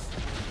 12.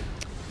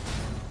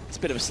 It's a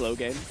bit of a slow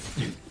game.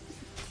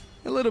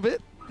 A little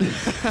bit.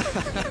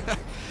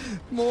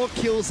 More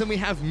kills than we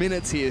have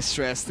minutes here,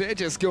 Stress. They're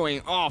just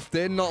going off.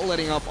 They're not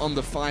letting up on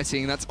the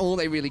fighting. That's all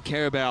they really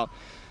care about.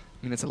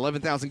 I mean, it's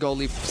 11,000 gold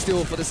lead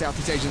still for the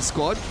Southeast Asian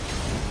squad.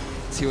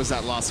 Let's see what's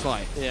that last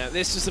fight. Yeah,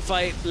 this is the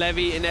fight.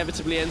 Levy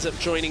inevitably ends up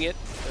joining it.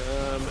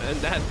 And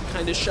that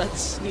kind of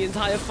shuts the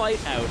entire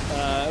fight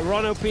out.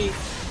 Ron OP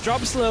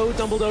drops low,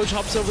 Dumbledore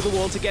hops over the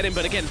wall to get him,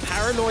 but again,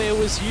 Paranoia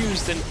was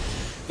used, and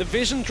the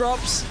vision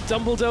drops,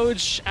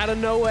 Dumbledore out of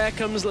nowhere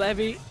comes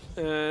Levy,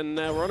 and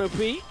Ron OP,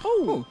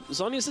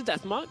 Zonya's a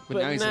death mark,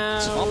 but now he's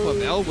on top of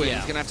Elwin. He's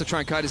going to have to try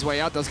and kite his way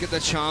out, does get the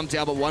charm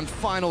down, but one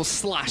final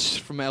slash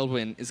from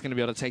Elwin is going to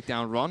be able to take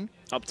down Ron.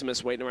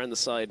 Optimus waiting around the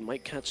side,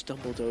 might catch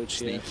Dumbledore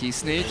here. Sneaky,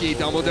 sneaky.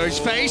 Dumbledore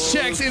face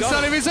checks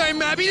inside of his own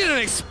map. He didn't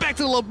expect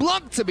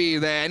LeBlanc to be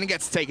there, and he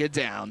gets taken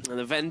down. And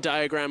the Venn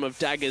diagram of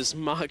daggers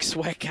marks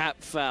where Cap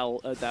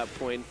fell at that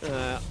point.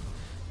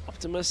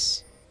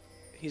 Optimus,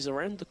 he's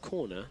around the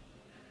corner,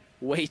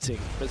 waiting.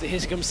 But here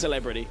comes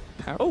Celebrity.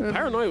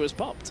 Paranoia was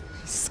popped.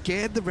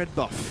 Scared the red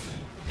buff.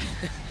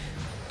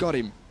 Got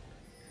him.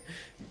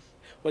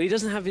 Well, he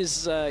doesn't have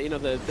his, you know,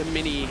 the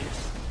mini...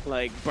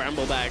 like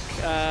Brambleback.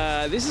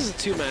 This is a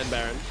 2-man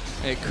Baron.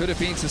 It could have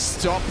been to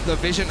stop the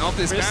vision of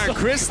this Baron.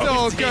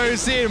 Crystal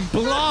goes in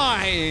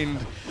blind.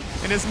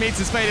 And this meets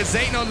his fate as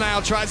Zaytnot now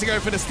tries to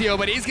go for the steal,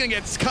 but he's going to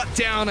get cut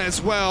down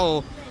as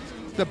well.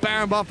 The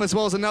Baron buff as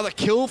well as another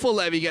kill for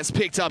Levy gets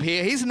picked up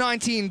here. He's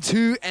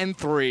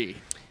 19-2-3.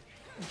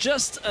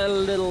 Just a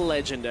little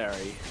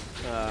legendary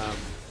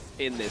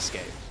in this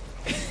game.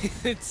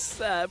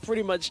 It's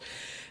pretty much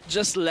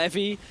just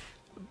Levy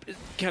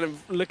kind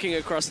of looking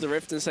across the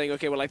rift and saying,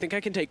 okay, well, I think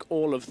I can take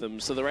all of them,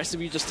 so the rest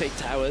of you just take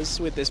towers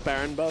with this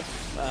Baron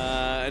buff,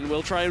 and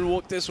we'll try and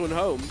walk this one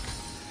home.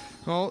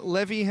 Well,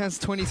 Levy has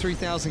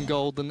 23,000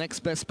 gold. The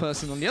next best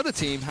person on the other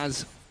team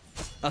has...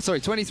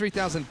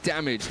 23,000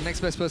 damage. The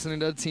next best person in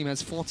the other team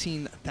has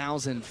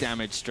 14,000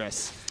 damage,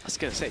 Stress. I was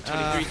going to say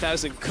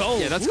 23,000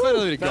 gold. Yeah, that's quite a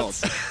lot of gold.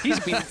 He's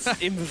been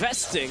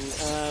investing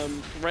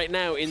right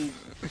now in...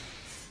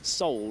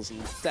 souls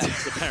and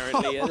deaths,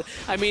 apparently.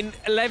 I mean,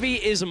 Levy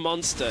is a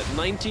monster.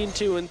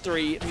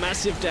 19-2-3,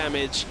 massive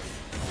damage.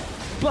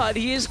 But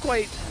he is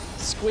quite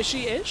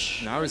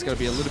squishy-ish. Now he's got to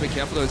be a little bit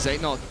careful though.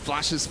 Zaytnot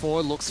flashes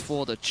forward, looks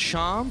for the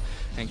charm.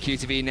 And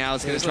QTV now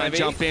is going to try and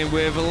jump in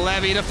with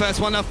Levy, the first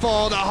one to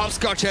fall. The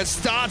hopscotch has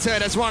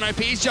started as Ron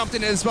OP's jumped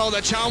in as well.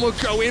 The charm will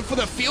go in for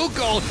the field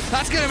goal.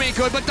 That's going to be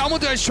good, but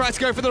Dumbledore tries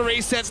to go for the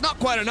resets. Not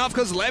quite enough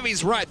because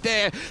Levy's right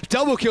there.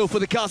 Double kill for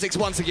the Kha'Zix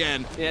once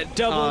again. Yeah,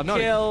 double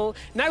kill.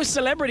 Now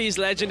Celebrity's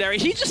legendary.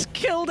 He just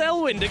killed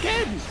Elwind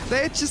again.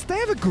 They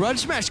have a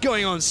grudge match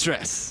going on,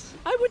 Stress.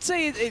 I would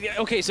say,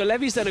 okay, so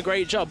Levy's done a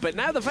great job, but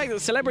now the fact that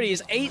Celebrity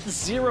is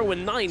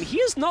 8-0-9, he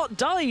has not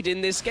died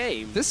in this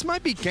game. This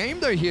might be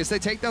game though here as they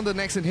take down the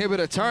next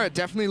inhibitor turret.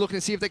 Definitely looking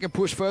to see if they can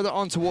push further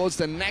on towards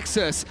the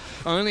Nexus.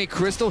 Only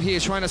Crystal here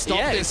trying to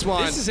stop this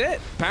one. This is it.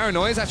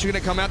 Paranoia's actually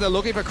going to come out there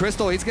looking for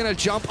Crystal. He's going to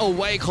jump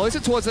away closer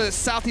towards the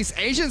Southeast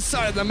Asian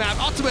side of the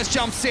map. Optimus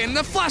jumps in.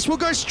 The flash will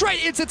go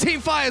straight into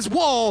Teamfire's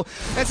wall.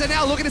 And so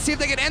now looking to see if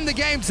they can end the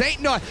game.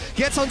 Zaytnot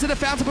gets onto the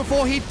fountain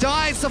before he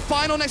dies. The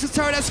final Nexus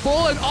turret has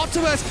fallen.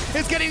 Optimus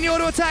is getting the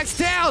auto attacks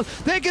down.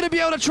 They're going to be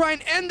able to try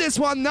and end this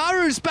one.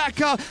 Naru's back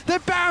up.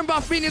 The Baron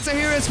buff minions are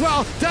here as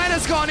well.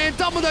 Diana's gone in.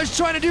 Dumbledore's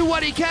trying to do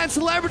what he can.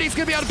 Celebrity's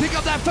going to be able to pick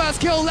up that first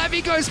kill.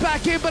 Levy goes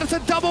back in, but it's a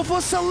double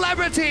for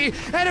Celebrity.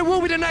 And it will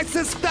be the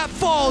Nexus that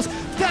falls.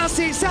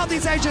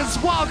 Southeast Asia's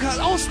Wildcard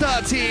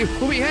AllStar team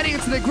will be heading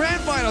into the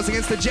grand finals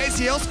against the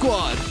JCL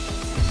squad.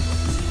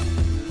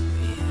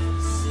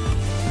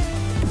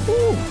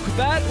 Ooh,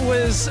 that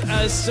was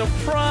a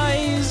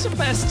surprise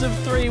best of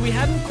 3. We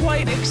hadn't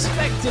quite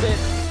expected it.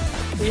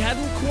 We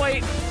hadn't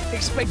quite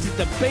expected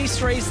the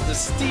base race, the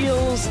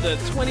steals, the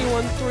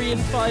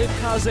 21-3-5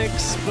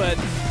 Kazakhs, but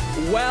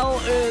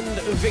well-earned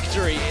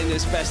victory in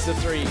this best of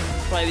 3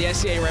 by the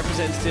SEA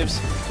representatives.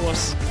 Of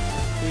course,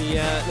 the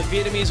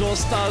Vietnamese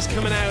All-Stars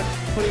coming out,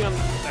 putting on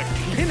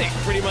a clinic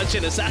pretty much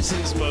in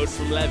Assassin's mode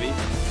from Levy.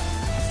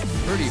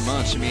 Pretty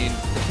much. I mean,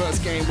 the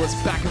first game was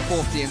back and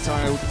forth the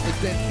entire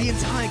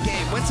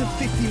game. Went to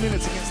 50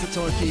 minutes against the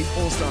Turkey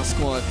All-Star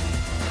squad.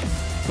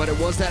 But it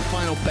was that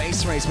final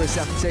base race where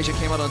Southeast Asia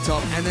came out on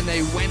top, and then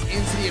they went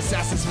into the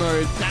Assassin's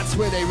mode. That's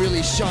where they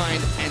really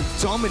shined and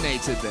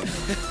dominated them.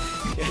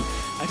 Yeah,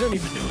 I don't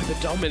even know what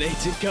the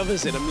dominated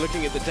covers in. I'm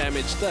looking at the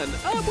damage done.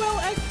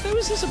 There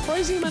was a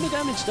surprising amount of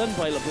damage done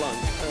by LeBlanc.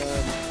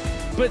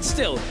 But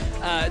still,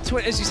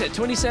 as you said,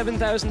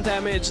 27,000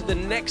 damage. The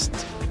next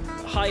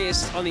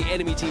highest on the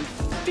enemy team,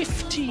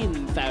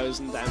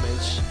 15,000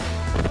 damage.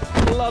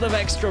 A lot of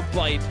extra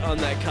bite on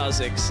that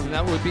Kazakhs. And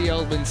that would be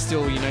Elvin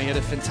still. You know, he had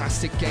a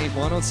fantastic game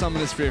one on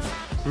Summoner's Rift.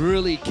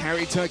 Really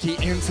carried Turkey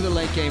into the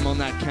late game on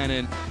that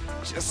cannon.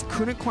 Just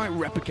couldn't quite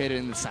replicate it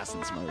in the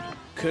Assassin's mode.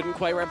 Couldn't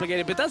quite replicate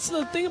it, but that's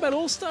the thing about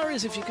All-Star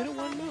is if you're good at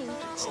one mode,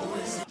 it's not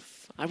enough.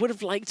 I would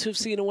have liked to have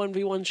seen a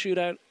 1v1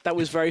 shootout. That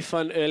was very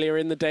fun earlier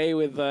in the day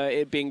with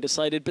it being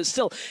decided. But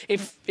still,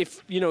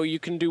 if you know you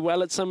can do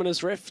well at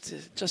Summoner's Rift,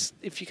 just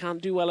if you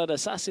can't do well at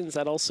Assassins,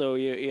 that also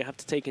you have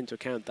to take into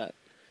account that.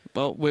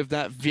 Well, with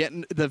that,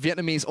 the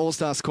Vietnamese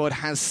All-Star squad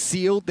has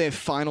sealed their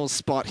final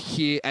spot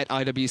here at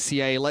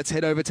IWCA. Let's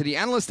head over to the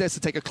analyst desk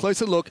to take a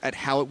closer look at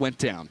how it went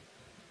down.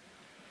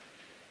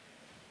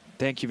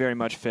 Thank you very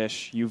much,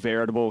 Fish. You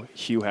veritable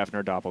Hugh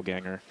Hefner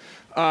doppelganger.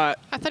 I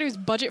thought he was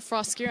budget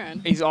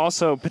Frostgearin. He's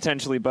also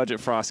potentially budget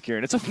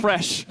Frostgearin. It's a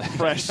fresh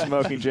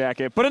smoking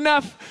jacket. But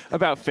enough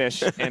about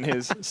Fish and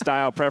his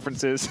style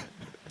preferences.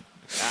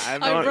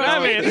 I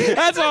mean,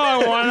 that's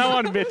all I want. I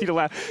want Mithy to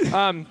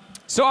laugh.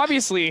 So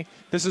obviously,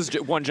 this is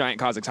one giant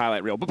Kazakhs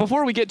highlight reel. But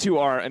before we get to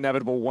our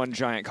inevitable one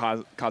giant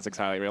Kazakhs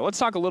highlight reel, let's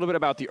talk a little bit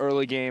about the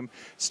early game.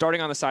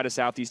 Starting on the side of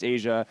Southeast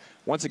Asia,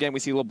 once again,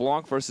 we see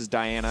LeBlanc versus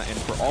Diana. And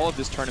for all of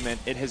this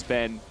tournament, it has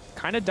been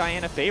kind of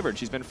Diana favored.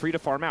 She's been free to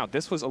farm out.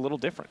 This was a little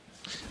different.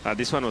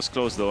 This one was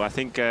close, though. I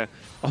think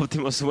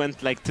Optimus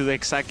went like to the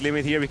exact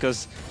limit here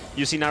because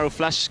you see Naru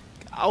flash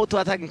auto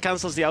attack and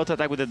cancels the auto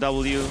attack with the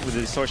W with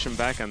the distortion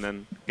back, and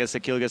then gets a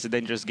kill, gets a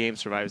dangerous game,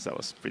 survives. That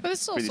was pretty. But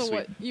this is also sweet.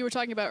 what you were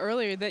talking about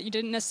earlier, that you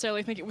didn't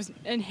necessarily think it was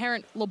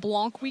inherent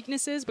LeBlanc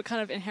weaknesses, but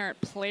kind of inherent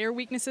player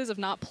weaknesses of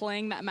not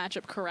playing that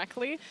matchup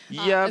correctly,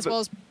 as well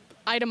as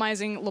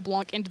itemizing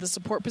LeBlanc into the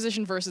support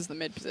position versus the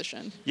mid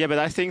position. Yeah, but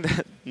I think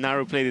that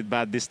Naru played it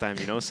bad this time,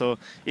 you know. So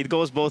it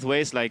goes both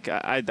ways. Like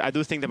I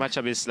do think the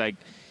matchup is like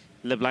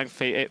LeBlanc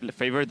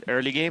favored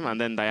early game,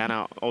 and then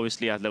Diana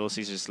obviously at level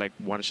 6 is like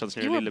one shots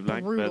nearly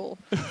LeBlanc. Brutal.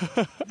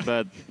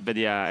 But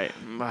yeah,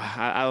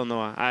 I don't know.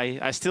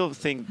 I still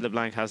think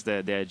LeBlanc has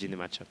the edge in the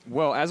matchup.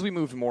 Well, as we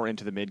moved more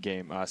into the mid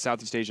game,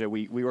 Southeast Asia,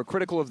 we were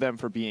critical of them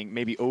for being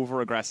maybe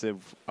over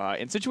aggressive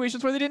in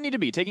situations where they didn't need to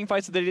be, taking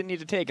fights that they didn't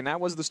need to take, and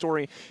that was the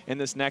story in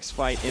this next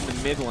fight in the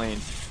mid lane.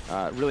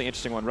 Really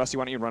interesting one. Rusty,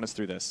 why don't you run us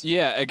through this?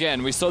 Yeah,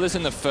 again, we saw this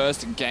in the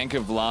first gank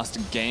of last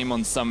game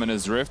on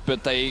Summoner's Rift,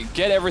 but they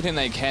get everything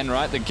they can,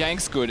 right? The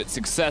gank's good, it's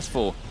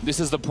successful. This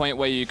is the point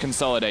where you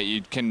consolidate.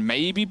 You can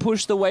maybe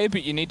push the wave,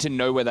 but you need to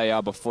know where they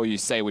are before you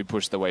say we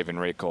push the wave in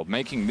recall.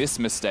 Making this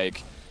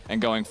mistake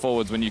and going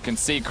forwards when you can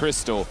see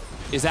Crystal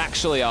is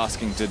actually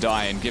asking to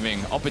die and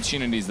giving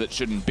opportunities that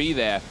shouldn't be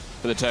there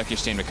for the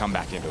Turkish team to come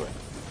back into it.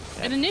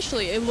 And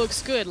initially, it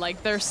looks good.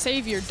 Like, their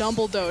savior,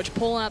 Dumbledore,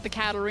 pulling out the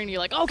Katarina. You're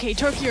like, okay,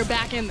 Turkey are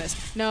back in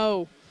this.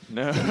 No.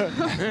 No.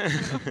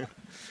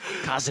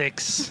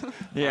 Kazakhs.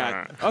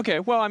 Yeah. Okay,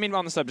 well, I mean,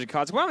 on the subject of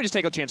Kazakhs, why don't we just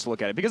take a chance to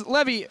look at it? Because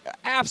Levy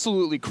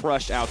absolutely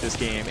crushed out this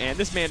game, and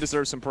this man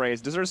deserves some praise,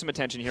 deserves some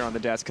attention here on the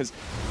desk, because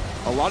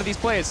a lot of these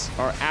plays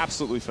are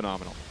absolutely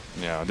phenomenal.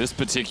 Yeah, this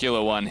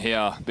particular one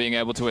here, being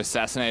able to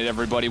assassinate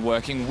everybody,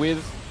 working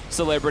with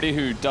Celebrity,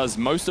 who does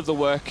most of the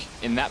work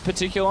in that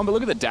particular one, but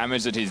look at the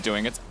damage that he's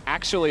doing. It's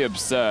actually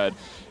absurd.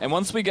 And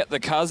once we get the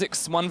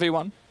Kazakhs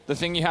 1v1, the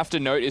thing you have to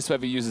note is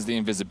whoever uses the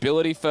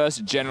invisibility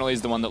first generally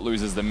is the one that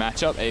loses the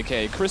matchup,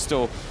 aka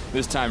Crystal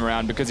this time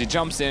around, because he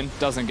jumps in,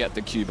 doesn't get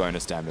the Q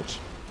bonus damage.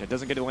 It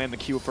doesn't get to land the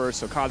Q first,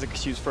 so Kazakh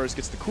Q's first,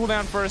 gets the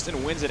cooldown first,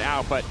 and wins it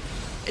out. But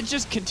it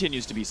just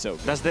continues to be so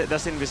good. Does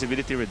the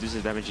invisibility reduce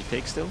the damage it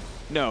takes still?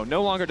 No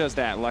longer does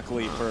that,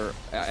 luckily for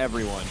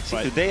everyone.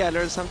 See, today I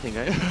learned something,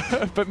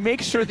 right? But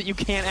make sure that you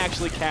can't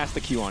actually cast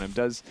the Q on him. It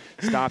does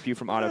stop you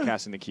from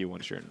auto-casting the Q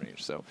once you're in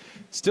range. So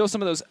still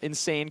some of those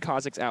insane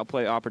Kha'Zix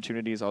outplay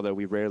opportunities, although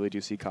we rarely do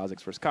see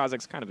Kha'Zix versus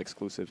Kha'Zix, kind of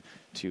exclusive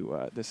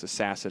to this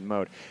assassin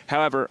mode.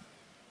 However,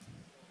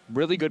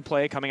 really good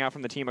play coming out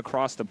from the team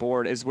across the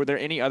board. Were there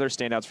any other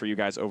standouts for you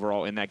guys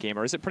overall in that game,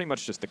 or is it pretty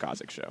much just the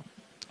Kha'Zix show?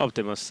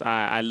 Optimus.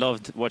 I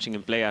loved watching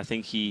him play. I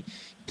think he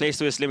plays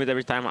to his limit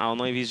every time. I don't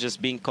know if he's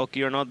just being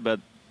cocky or not, but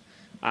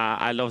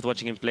I loved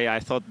watching him play. I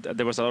thought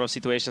there was a lot of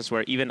situations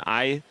where even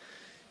I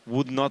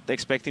would not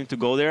expect him to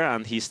go there,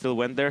 and he still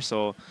went there.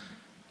 So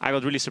I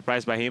got really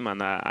surprised by him,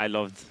 and I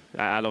loved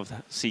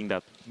seeing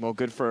that. Well,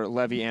 good for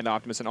Levy and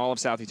Optimus and all of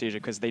Southeast Asia,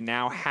 because they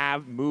now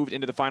have moved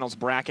into the finals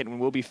bracket and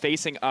will be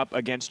facing up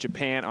against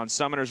Japan on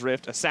Summoner's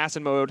Rift,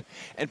 Assassin mode,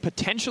 and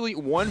potentially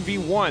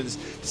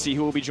 1v1s to see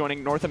who will be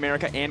joining North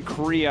America and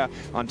Korea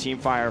on Team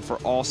Fire for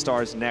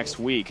All-Stars next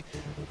week.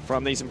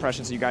 From these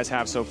impressions that you guys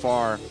have so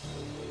far,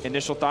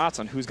 initial thoughts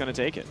on who's going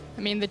to take it?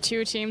 I mean, the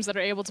two teams that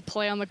are able to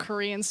play on the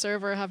Korean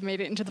server have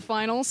made it into the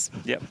finals.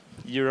 Yep.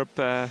 Europe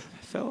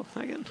fell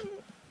again.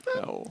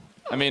 No.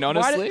 I mean,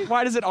 honestly,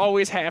 why does it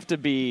always have to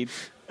be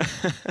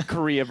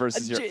Korea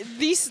versus Europe?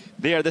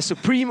 They are the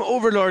supreme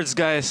overlords,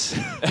 guys.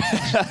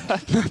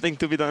 Nothing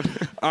to be done.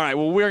 All right,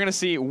 well, we're going to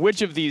see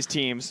which of these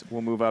teams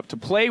will move up to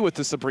play with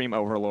the supreme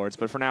overlords.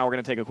 But for now, we're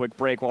going to take a quick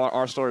break while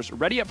our stars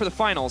ready up for the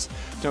finals.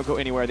 Don't go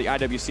anywhere. The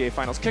IWCA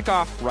finals kick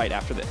off right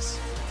after this.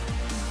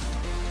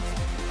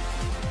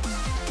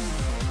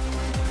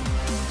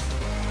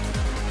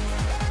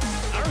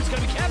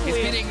 He's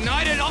been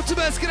ignited.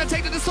 Optimus going to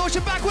take the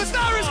distortion backwards.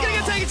 Nara's going to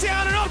get taken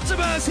down, and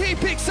Optimus, he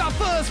picks up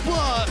first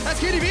blood. That's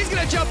KDB's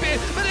going to jump in,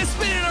 but they're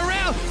spinning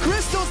around.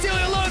 Crystal's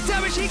dealing a lot of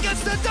damage. He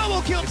gets the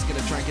double kill. He's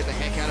going to try and get the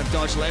heck out of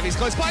dodge. Levy's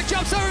close by,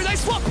 jumps over, and they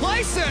swap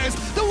places.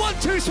 The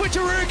 1-2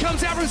 switcheroo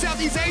comes out from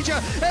Southeast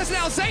Asia as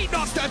now Zayt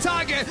knocks the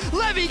target.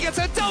 Levy gets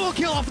a double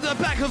kill off the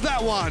back of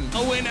that one.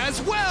 A win as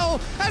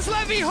well as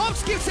Levy hops,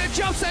 skips, and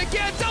jumps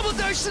again. Double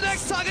dodge to the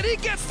next target. He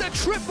gets the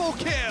triple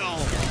kill.